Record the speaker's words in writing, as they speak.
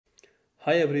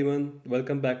Hi everyone,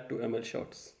 welcome back to ML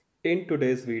Shots. In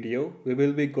today's video, we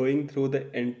will be going through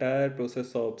the entire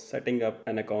process of setting up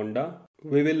Anaconda.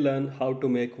 We will learn how to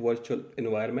make virtual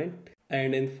environment,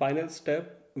 and in final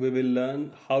step, we will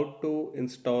learn how to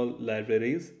install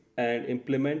libraries and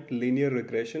implement linear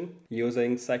regression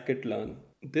using SkLearn.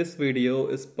 This video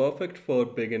is perfect for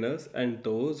beginners and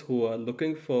those who are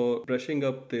looking for brushing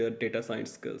up their data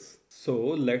science skills. So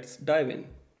let's dive in.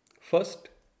 First,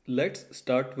 let's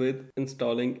start with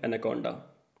installing Anaconda.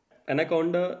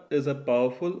 Anaconda is a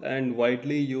powerful and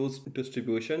widely used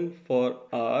distribution for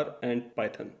R and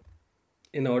Python.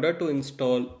 In order to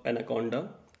install Anaconda,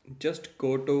 just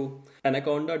go to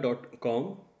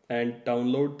anaconda.com and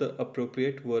download the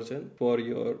appropriate version for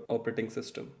your operating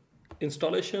system.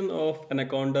 Installation of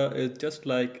Anaconda is just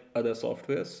like other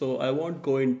software, so I won't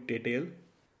go in detail.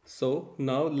 So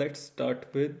now let's start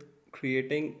with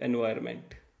creating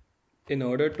environment. In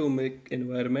order to make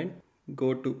environment,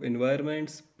 go to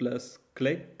environments plus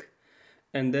click,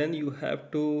 and then you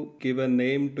have to give a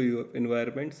name to your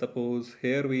environment. Suppose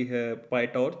here we have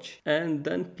PyTorch, and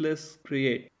then plus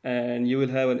create, and you will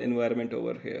have an environment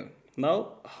over here.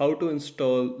 Now, how to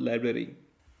install library?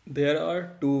 There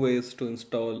are two ways to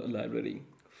install a library.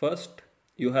 First,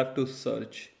 you have to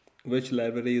search which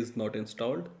library is not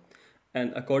installed,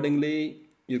 and accordingly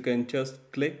you can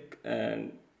just click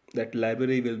and that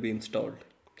library will be installed.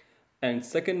 And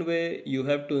second way, you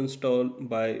have to install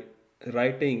by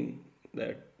writing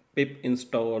that pip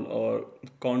install or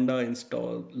conda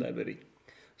install library.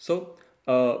 So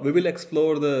we will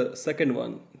explore the second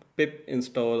one, pip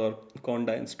install or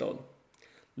conda install.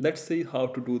 Let's see how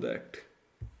to do that.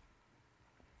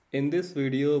 In this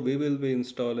video, we will be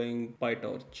installing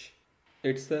PyTorch.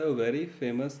 It's a very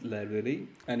famous library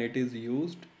and it is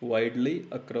used widely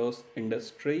across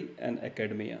industry and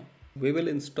academia. We will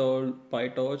install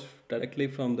PyTorch directly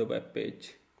from the web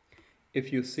page.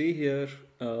 If you see here,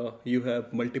 you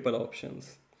have multiple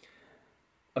options.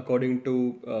 According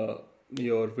to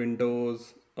your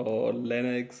Windows or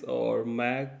Linux or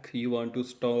Mac, you want to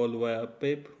install via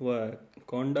pip, via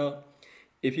Conda.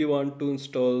 If you want to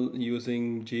install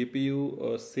using GPU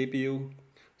or CPU,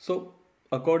 so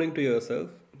according to yourself,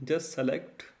 just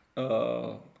select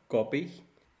copy,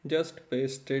 just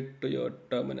paste it to your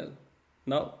terminal.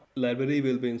 Now library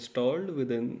will be installed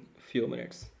within few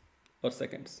minutes or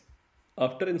seconds.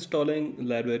 After installing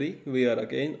library, we are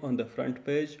again on the front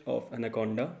page of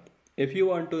Anaconda. If you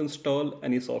want to install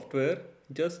any software,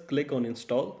 just click on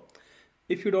install.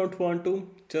 If you don't want to,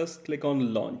 just click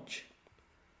on launch.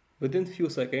 Within few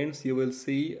seconds, you will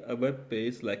see a web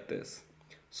page like this.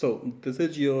 So this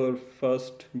is your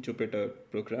first Jupyter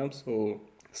program. So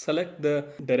select the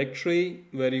directory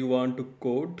where you want to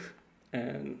code,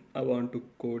 and I want to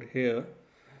code here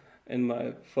in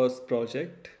my first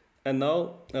project. And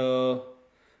now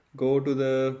go to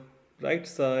the right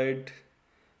side,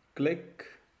 click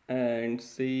and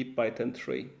see Python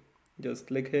 3. Just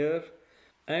click here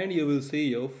and you will see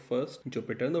your first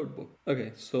Jupyter notebook.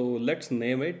 Okay, so let's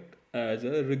name it as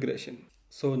a regression.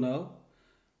 So now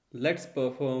let's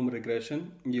perform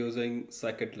regression using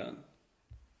scikit-learn.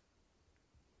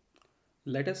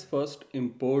 Let us first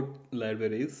import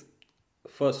libraries.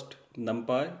 First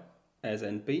numpy as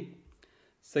np,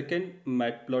 second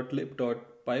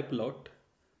matplotlib.pyplot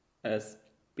as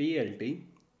plt.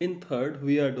 In third,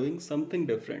 we are doing something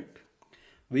different.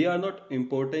 We are not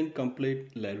importing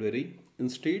complete library.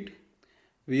 Instead,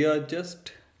 we are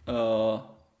just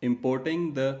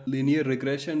importing the linear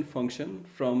regression function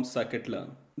from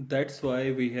scikit-learn. That's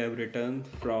why we have written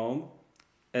from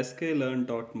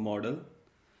sklearn.model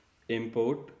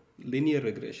import linear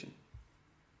regression.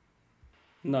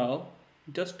 Now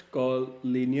just call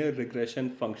linear regression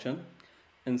function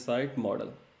inside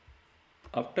model.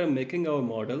 After making our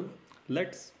model,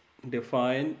 let's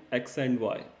define x and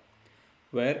y,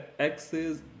 where x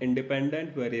is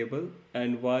independent variable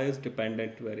and y is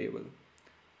dependent variable.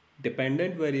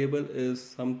 Dependent variable is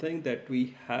something that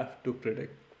we have to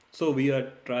predict. So we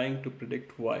are trying to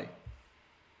predict y.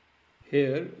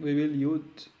 Here we will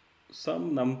use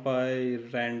some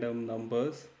numpy random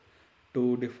numbers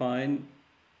to define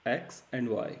x and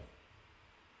y.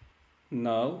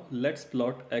 Now let's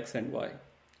plot x and y.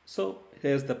 So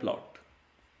here's the plot.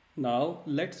 Now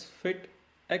let's fit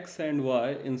x and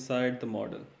y inside the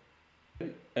model.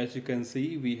 As you can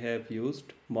see, we have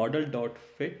used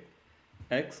model.fit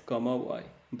x comma y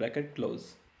bracket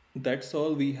close. That's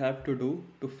all we have to do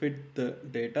to fit the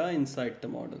data inside the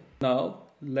model. Now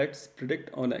let's predict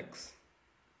on x.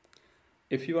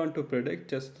 If you want to predict,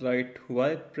 just write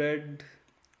ypred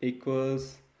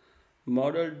equals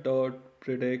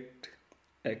model.predict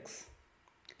x.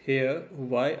 Here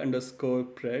y underscore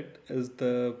pred is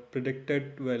the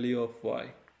predicted value of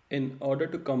y. In order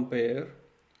to compare,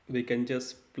 we can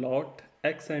just plot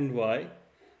x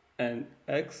and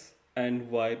x and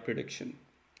y prediction.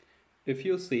 If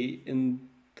you see in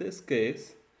this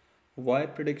case, y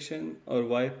prediction or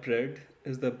y pred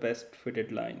is the best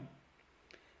fitted line.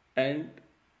 And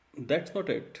that's not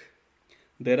it.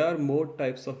 There are more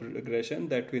types of regression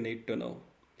that we need to know.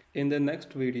 In the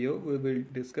next video, we will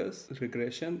discuss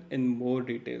regression in more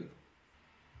detail.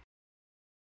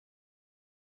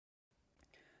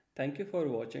 Thank you for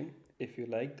watching. If you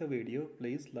like the video,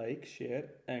 please like, share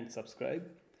and subscribe.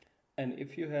 And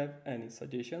if you have any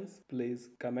suggestions, please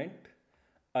comment.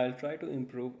 I'll try to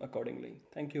improve accordingly.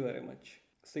 Thank you very much.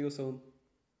 See you soon.